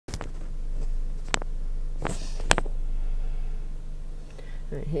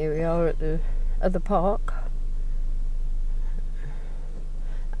And here we are at the other park.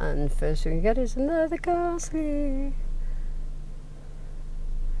 And first thing we get is another ghastly.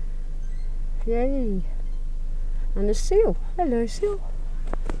 Yay. And a seal. Hello, seal.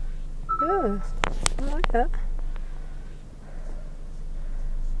 Yeah, I like that.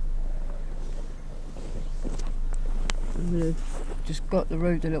 I'm going to just go up the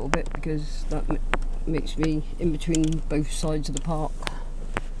road a little bit because that makes me in between both sides of the park.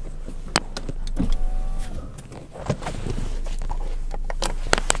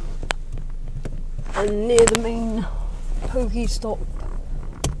 And near the main Pokestop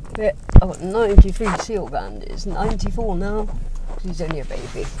bit, I've got 93 seal band. It's 94 now because he's only a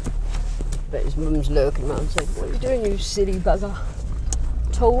baby. But his mum's lurking around saying, "What are you doing, you silly bugger?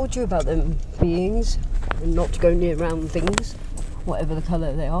 Told you about them beings and not to go near round things, whatever the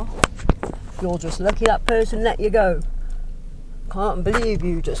colour they are. You're just lucky that person let you go. Can't believe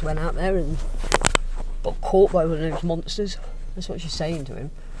you just went out there and got caught by one of those monsters." That's what she's saying to him.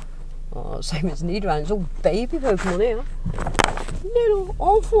 Oh, same as Nidoran, it's all baby Pokemon here. Little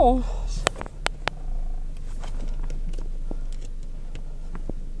awful.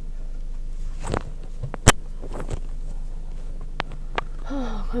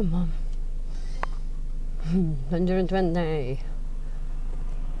 Oh, come on. 120.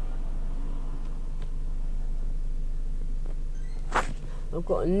 I've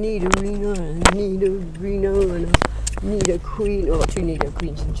got a Nidorino and a Nidorino and a Nidoqueen. Oh, I've got two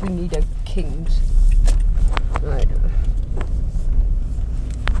Nidoqueens and two Nidokings. Right.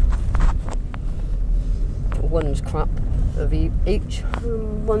 One's crap of each,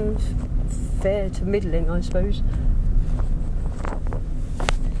 one's fair to middling, I suppose.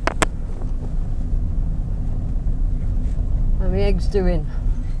 How many eggs doing?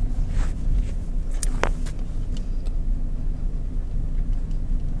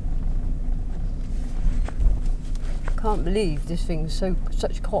 Can't believe this thing's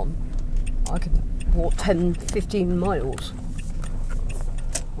such con. I could walk 10-15 miles,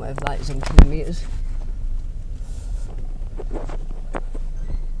 whatever that is in kilometres.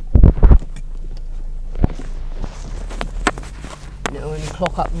 Only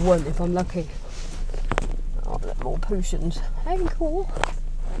clock up one if I'm lucky. I'll get more potions. Hey, cool.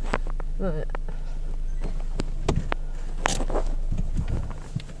 Right.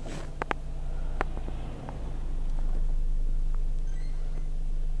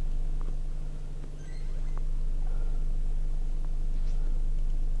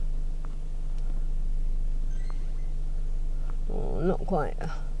 Oh, not quite.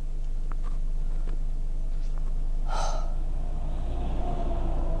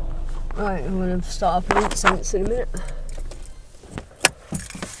 Right, I'm going to start up and eat something in a minute.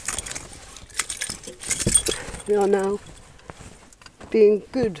 We are now being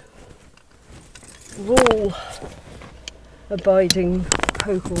good, rule abiding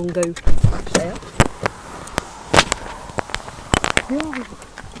Pokemon Go player. Yeah.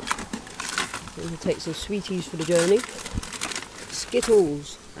 I'm going to take some sweeties for the journey.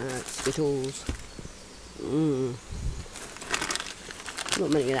 Skittles. Skittles. Not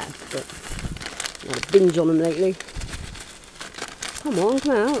many of that, but I've had a binge on them lately. Come on,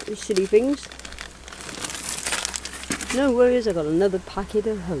 come out, you silly things. No worries, I got another packet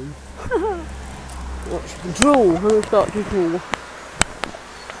at home. Watch, drool, I'm going to start to drool.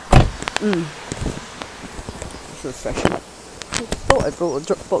 It's refreshing. I thought I brought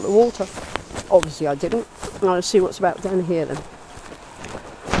a bottle of water. Obviously I didn't. Now let's see what's about down here then.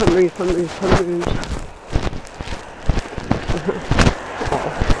 Pumroos.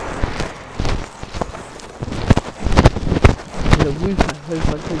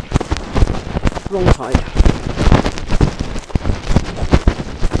 Wrong side.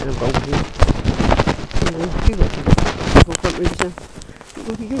 And a bowl here. You got some front rooms there.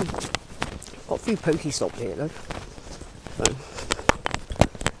 What do you do? Got a few Pokestops here though. So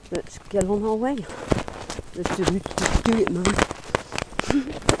let's get on our way. Let's do it, man.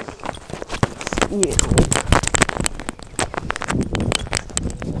 Yeah.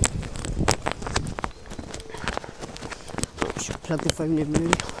 Plug the phone in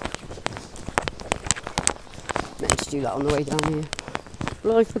really. Meant to do that on the way down here.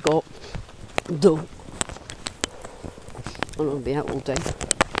 Well, I forgot. Duh. I'm going to be out all day.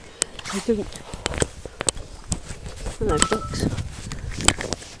 I don't. Hello, ducks.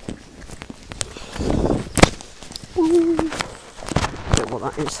 Ooh. I don't know what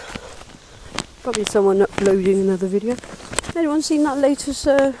that is. Probably someone uploading another video. Anyone seen that latest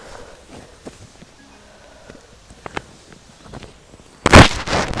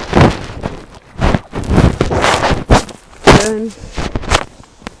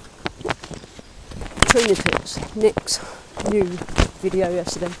trainer tips, Nick's new video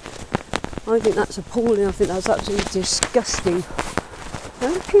yesterday. I think that's appalling. I think that's absolutely disgusting.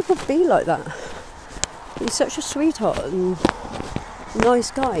 How do people be like that? He's such a sweetheart and nice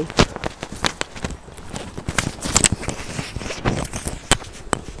guy.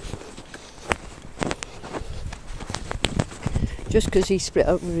 Just because he split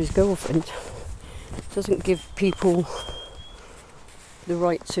up with his girlfriend doesn't give people the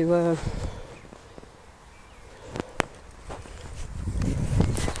right to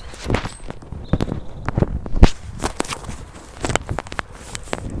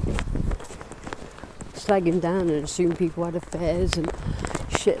slag him down and assume people had affairs and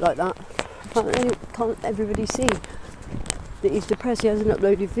shit like that. Can't everybody see that he's depressed? He hasn't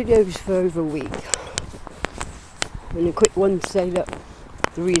uploaded videos for over a week. And a quick one to say that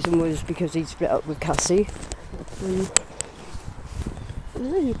the reason was because he split up with Cassie. And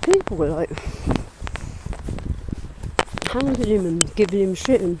people were like hounding him and giving him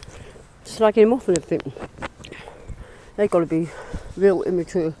shit and slagging him off and everything. They've got to be real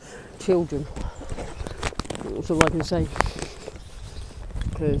immature children. That's all I can say.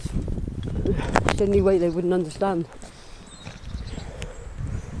 Because it's the only way they wouldn't understand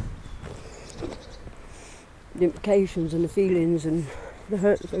the implications and the feelings and the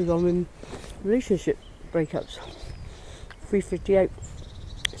hurt that goes on in relationship breakups. 358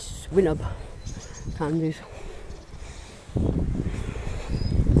 Winnub candies.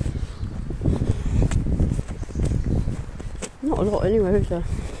 Not a lot anyway, is there?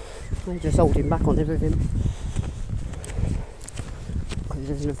 They're just holding back on everything because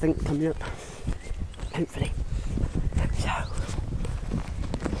there's an event coming up, hopefully. So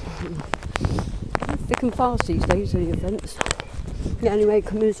thick and fast these days, the events. Yeah, anyway,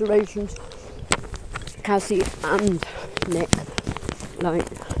 commiserations, Cassie and Nick. Like,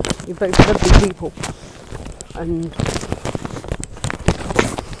 you're both lovely people, and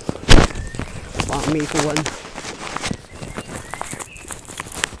well, me for one,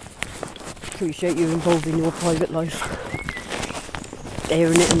 appreciate you involved in your private life,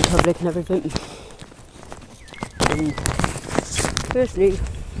 airing it in public and everything. And firstly,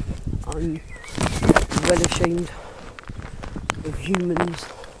 I'm well ashamed of humans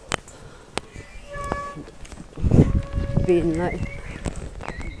being like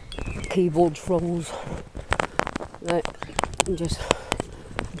keyboard trolls, like, and just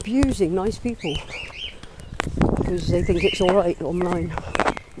abusing nice people because they think it's alright online.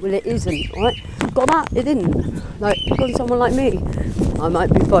 Well, it isn't, right? Got that? It isn't. Like, got someone like me, I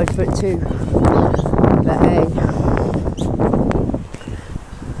might be 5'2", but hey,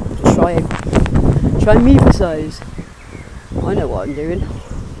 try me for size. I know what I'm doing.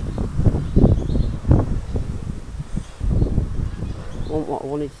 Want what I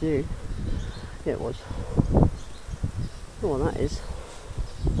wanted to do. Yeah, it was. Oh, that is.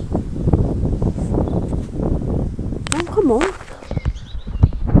 Oh, come on.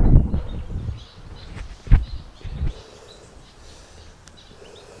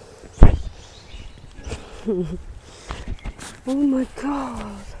 Oh my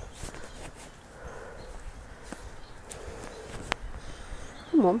god.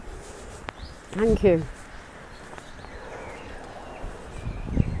 Come on. Thank you.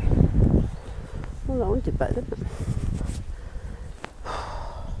 Well, that one did better, didn't it?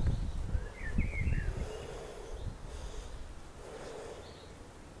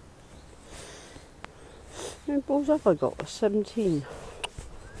 How many balls have I got? 17.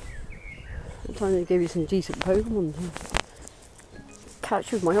 I'm trying to give you some decent Pokemon to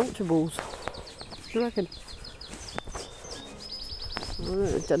catch with my Ultra Balls. What do you reckon?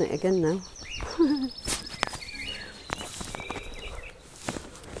 Oh, I've done it again now.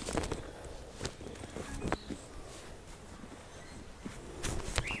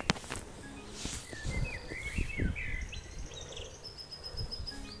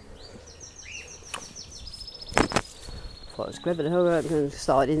 Thought it was clever. I'm going to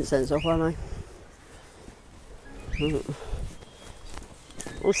start incense off, aren't I?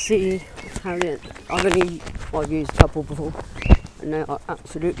 We'll see how it. I've used a couple before, and they are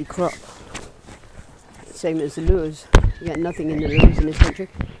absolutely crap. Same as the lures. You get nothing in the lures in this country.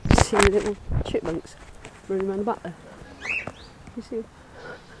 See little chipmunks running around the back there. You see them?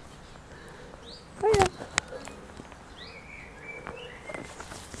 Oh yeah.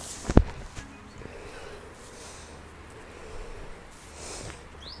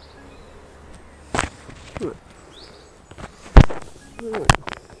 Right.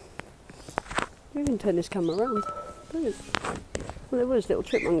 You can turn this camera around. Brilliant. Well, there was little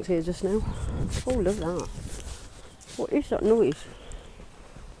chipmunks here just now. Oh, look at that. What is that noise?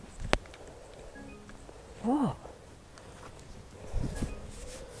 What?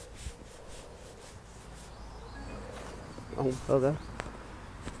 Oh, bugger.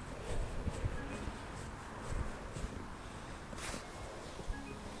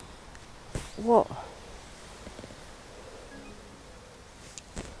 What?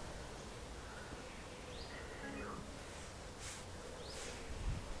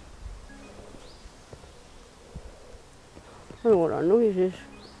 I don't know what that noise is.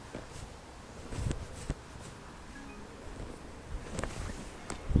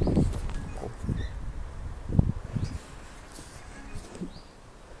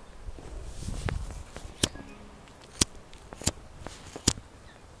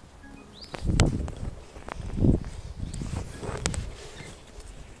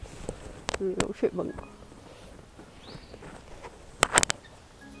 Little chipmunk.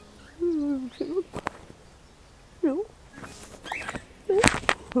 Little chipmunk. No. No.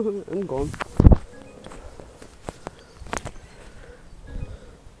 I'm gone.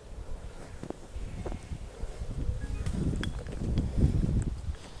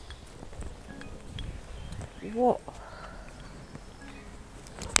 What?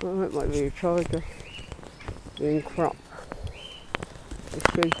 Oh, it might be a charger doing crap.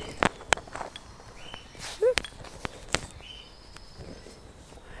 Let's see.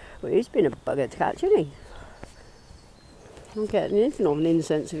 Well, he's been a bugger to catch, isn't he? I'm getting anything of an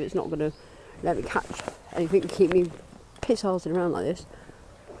incense if it's not going to let me catch anything to keep me piss-arsing around like this.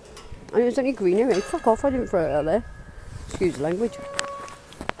 And it's only green anyway. Fuck off, I didn't throw it out there. Excuse the language.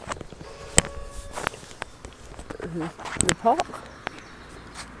 The pot.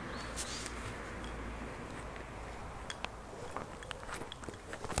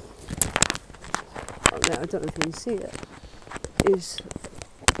 Oh, no, I don't know if you can see it. Is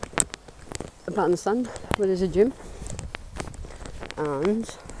a bandstand where there's a gym and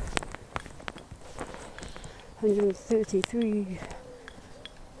 133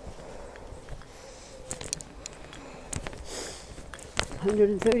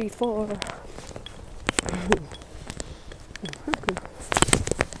 134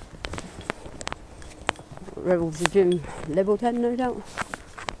 Rebels the gym level 10 no doubt.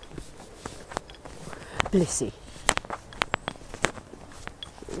 Blissy.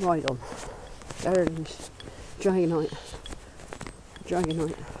 Right on. There's Dragonite.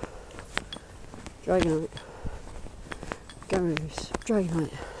 Dragonite. Dragonite. Goes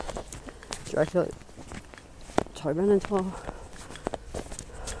Dragonite. Dragonite. Tyranitar.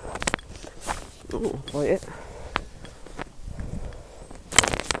 Oh, bite it.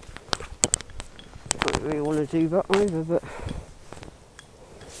 I don't really want to do that either, but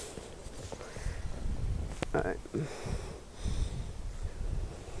alright.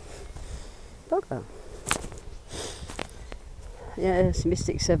 Bugger. Yeah, it's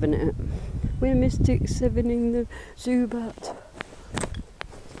Mystic 7 it. We're Mystic 7ing the Zubat.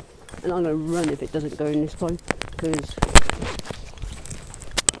 And I'm going to run if it doesn't go in this time, because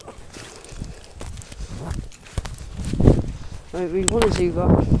I don't really want a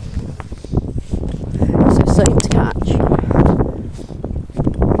Zubat. It's so safe to catch.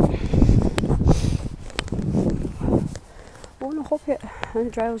 I want to hop it and a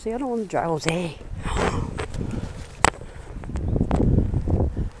Drowsy. I don't want a Drowsy.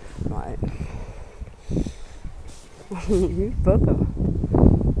 Right. You bugger.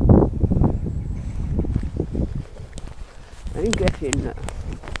 I'm getting that.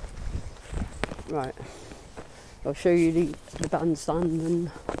 Right. I'll show you the bandstand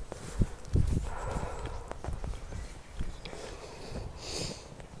and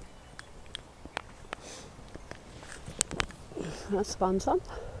that's the bandstand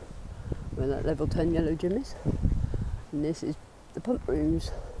where that level 10 yellow gym is. And this is the pump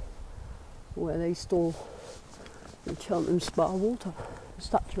rooms where they store the Cheltenham Spa water. A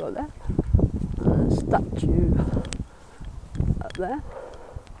statue up there. And a statue up there.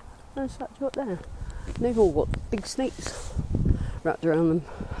 And a statue up there. And they've all got big snakes wrapped around them.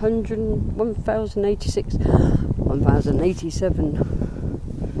 1,086,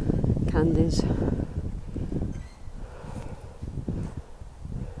 1,087 candies.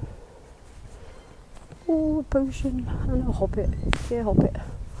 Oh, a potion and a hobbit. Yeah, hobbit.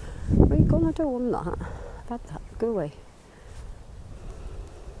 Where you gone? I don't want that. I've had that. Go away.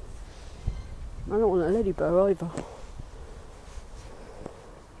 I don't want a ladybird either.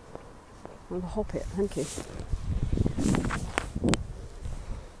 I want a hobbit, thank you.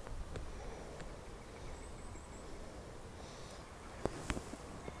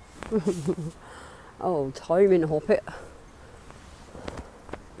 Oh, timing hobbit.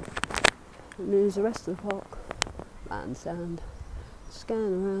 And there's the rest of the park. Bandstand. Scan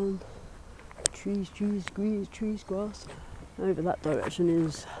around. trees, trees, grass. Over that direction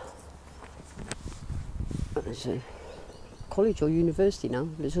is it's a college or university now,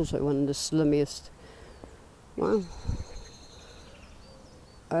 but it's also one of the slummiest, wow,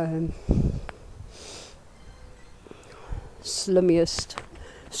 slummiest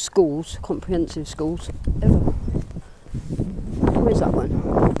schools, comprehensive schools ever. Where's that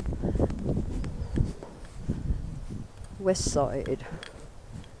one? West Side.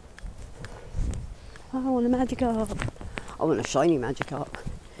 I want a Magikarp. I want a shiny Magikarp.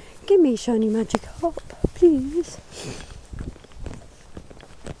 Give me a shiny Magikarp, please.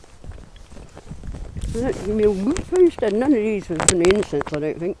 Don't give me a whoop first, and none of these were from the incense, I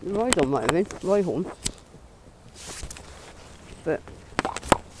don't think. The Rhydon might have been, Rhyhorn. But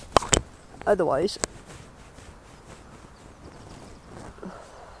otherwise,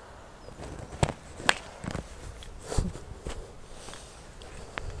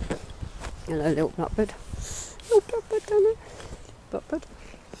 hello, little blackbird. Little blackbird down there. Blackbird.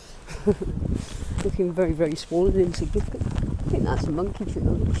 Looking very, very small and insignificant. I think that's a monkey tree,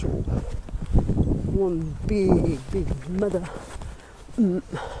 I'm not sure. One big mother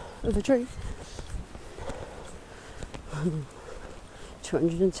of a tree.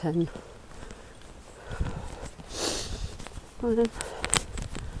 210. Well then,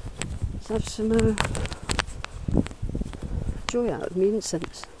 let's have some joy out of me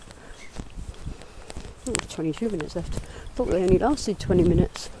incense. 22 minutes left. Thought they only lasted 20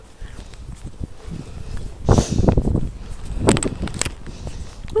 minutes.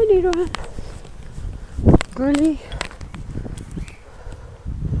 I need a grilly.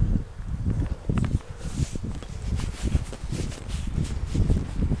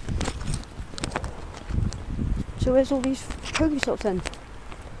 So where's all these Pokestops then?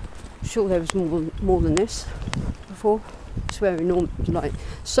 I'm sure there was more than this before. I swear, like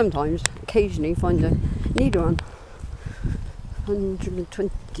sometimes, occasionally find a Nidoran.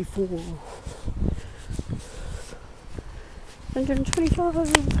 124.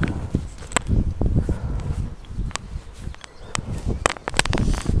 125.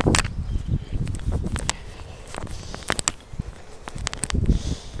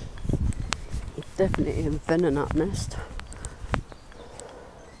 Definitely a Venonat nest.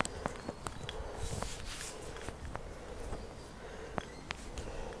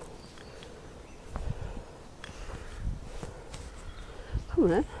 Come on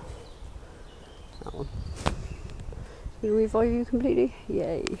then. That one. Gonna revive you completely?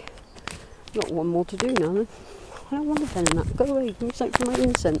 Yay. Got one more to do now then. I don't want a Venonat. Go away, give me something for my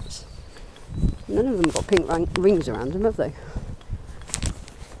incense. None of them got pink rings around them, have they?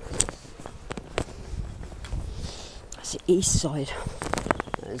 That's the east side.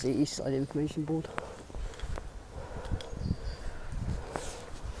 There's the east side information board.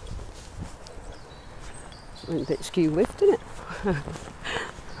 Went a bit skew whiffed, didn't it?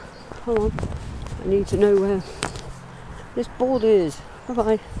 Hold on. I need to know where this board is. Bye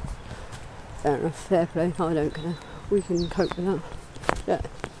bye. Fair enough, fair play. I don't care. We can cope with that. Yeah.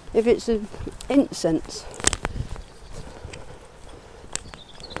 If it's an incense,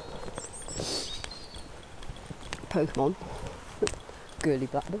 Pokemon, girly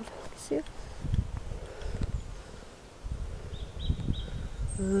blackbird, see it?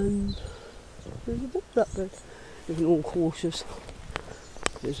 And there's a big blackbird, looking all cautious.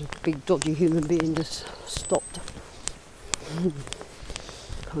 There's a big dodgy human being just stopped.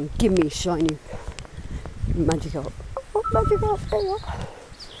 Come give me shiny Magikarp. Oh, Magikarp, there you are.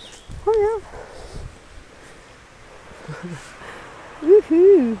 Oh yeah.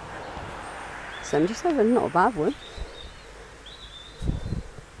 Woohoo! 77, not a bad one.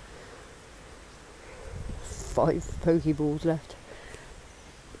 5 Pokeballs left.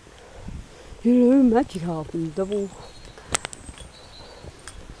 Hello, Magikarp and double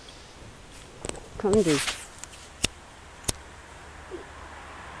candy.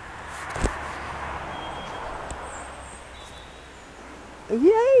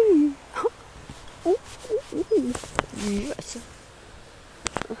 Yay! Yes.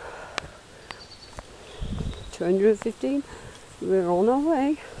 215. We're on our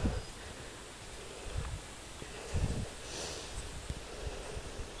way.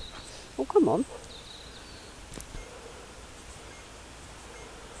 Oh, come on.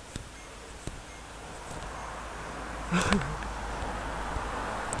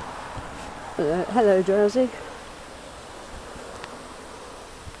 Hello, Drowsy.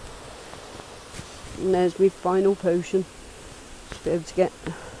 And there's my final potion. Just be able to get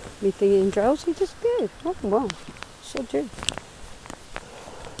me thing in. Drowsy disappeared. Oh wow, so too.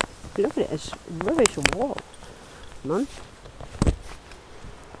 Look at it, it's rubbish and what, man.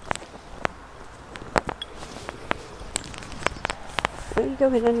 Where are you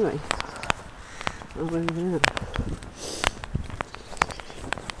going anyway? Oh, over there.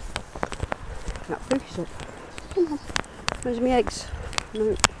 That food up. Come on. Where's my eggs?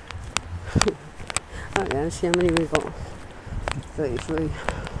 No. Oh yeah, see how many we've got. 33.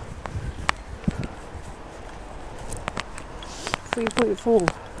 3.4.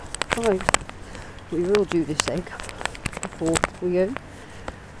 5. We will do this egg before we go.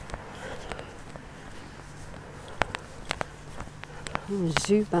 Oh,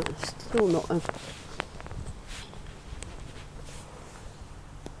 Zubat, still not a...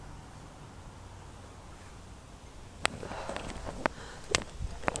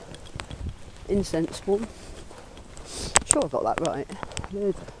 incense spawn. Sure I got that right.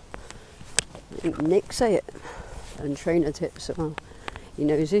 I think Nick say it. And trainer tips, well, he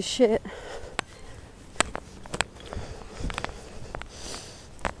knows his shit.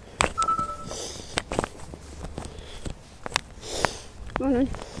 Come on,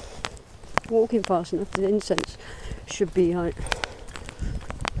 walking fast enough, the incense should be like...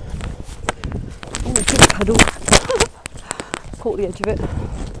 Oh, big puddle. Caught the edge of it.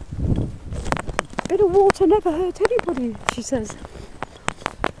 Bit of water never hurt anybody, she says.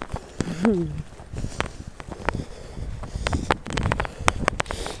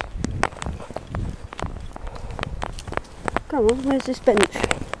 Come on, where's this bench?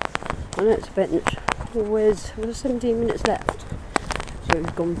 I know it's a bench. Where's 17 minutes left? So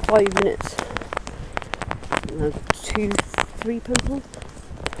we've gone 5 minutes. 2, 3 people.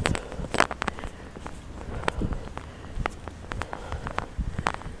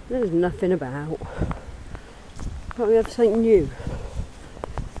 There's nothing about. Can't we have something new?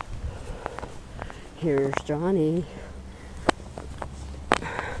 Here's Johnny.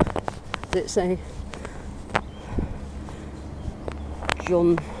 Does it say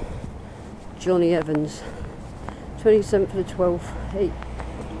Johnny Evans, 27th of the 12th, 8.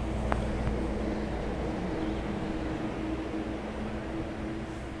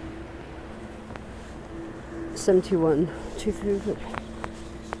 $71, 2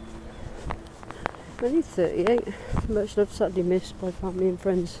 only 38. Much love, sadly missed by family and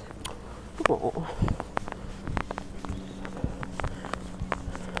friends. Aww.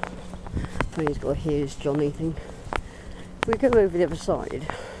 Funny he's got a here's Johnny thing. If we go over the other side,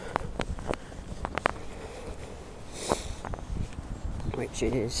 which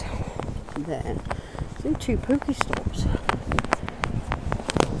it is there, there's 2 Pokestops.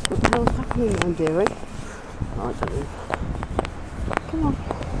 What the hell's happening around here, eh? I don't know. Come on.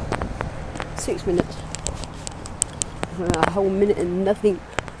 6 minutes. A whole minute and nothing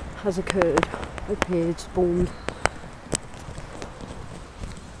has occurred, appeared, spawned.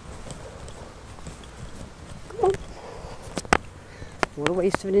 Come on. What a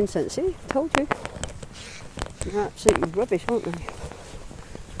waste of an incense, see? Told you. They're absolutely rubbish, aren't they?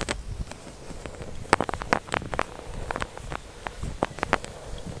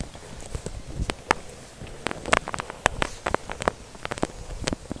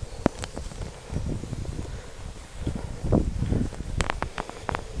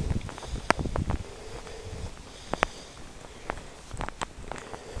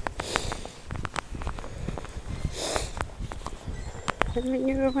 Anything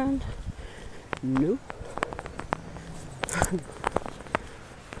new around? No.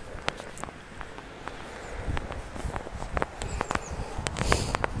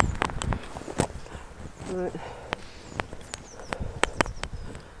 Right.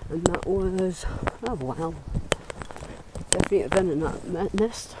 And that was, oh wow, definitely a venom in that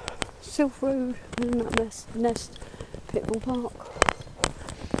nest. Sylph Road in that nest, Pitbull Park.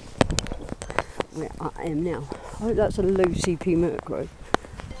 Where I am now. I hope that's a low CP Murkrow,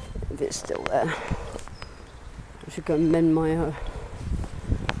 if it's still there. I should go and mend my, I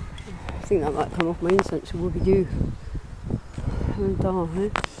think that might come off my incense, it will be due. And die.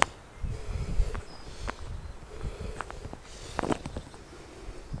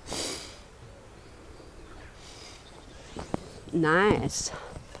 Nice.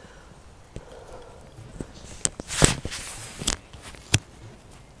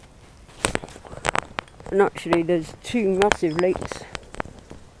 And actually there's 2 massive lakes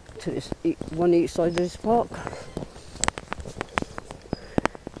to this, one each side of this park.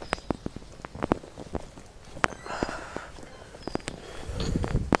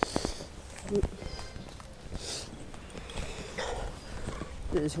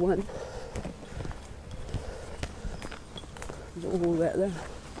 There's one. There's all right there.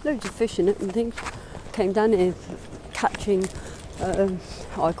 Loads of fish in it and things. Came down here catching,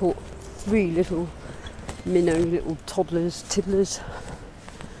 I caught 3 little minnow, little toddlers, tiddlers.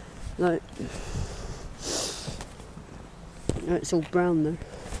 Like, No, it's all brown though.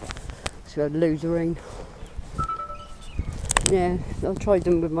 So we had loads of rain. Yeah, I tried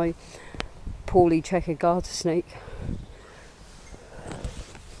them with my poorly checkered garter snake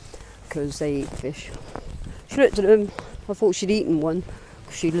because they eat fish. She looked at them. I thought she'd eaten one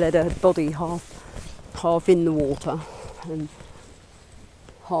because she let her body half in the water and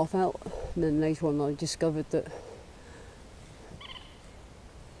half out. And then later on, I discovered that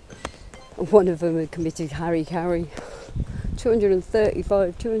one of them had committed hara-kiri.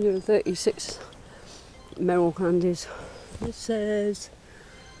 236 Merrill candies. It says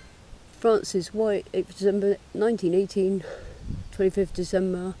Francis White, 8th December 1918, 25th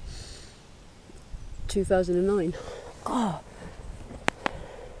December 2009. God.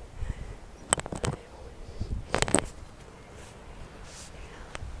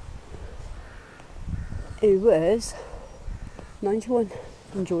 It was 91.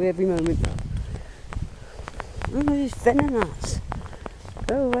 Enjoy every moment. Oh, these venomous.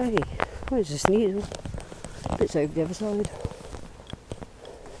 Go away. Oh, it's a sneasel. Bits over the other side.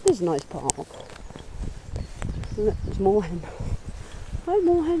 This is a nice park. Look, there's moorhen. Hi,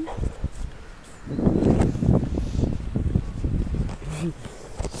 moorhen.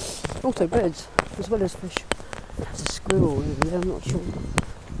 Also birds, as well as fish. There's a squirrel over there, I'm not sure.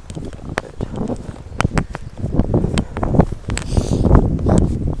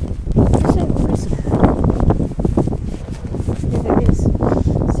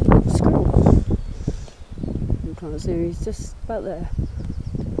 So he's just about there.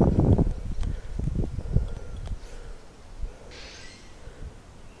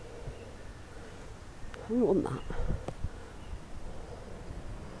 I don't want that.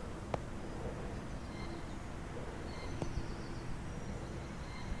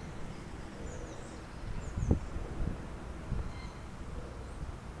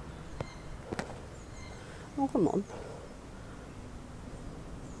 Oh, come on.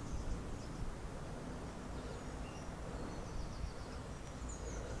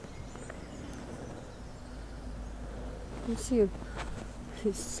 You see him.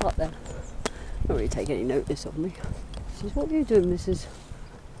 He's sat there. Not really taking any notice of me. He says, "What are you doing, Mrs.?"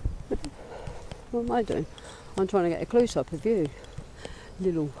 What am I doing? I'm trying to get a close-up of you.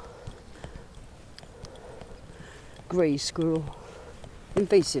 Little grey squirrel.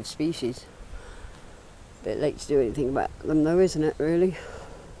 Invasive species. Bit late to do anything about them though, isn't it, really?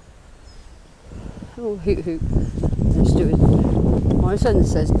 Oh, Hoot Hoot. Let's do it. My son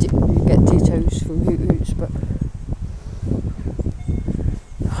says you get dittos from Hoot Hoots, but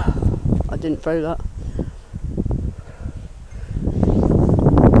I didn't throw that.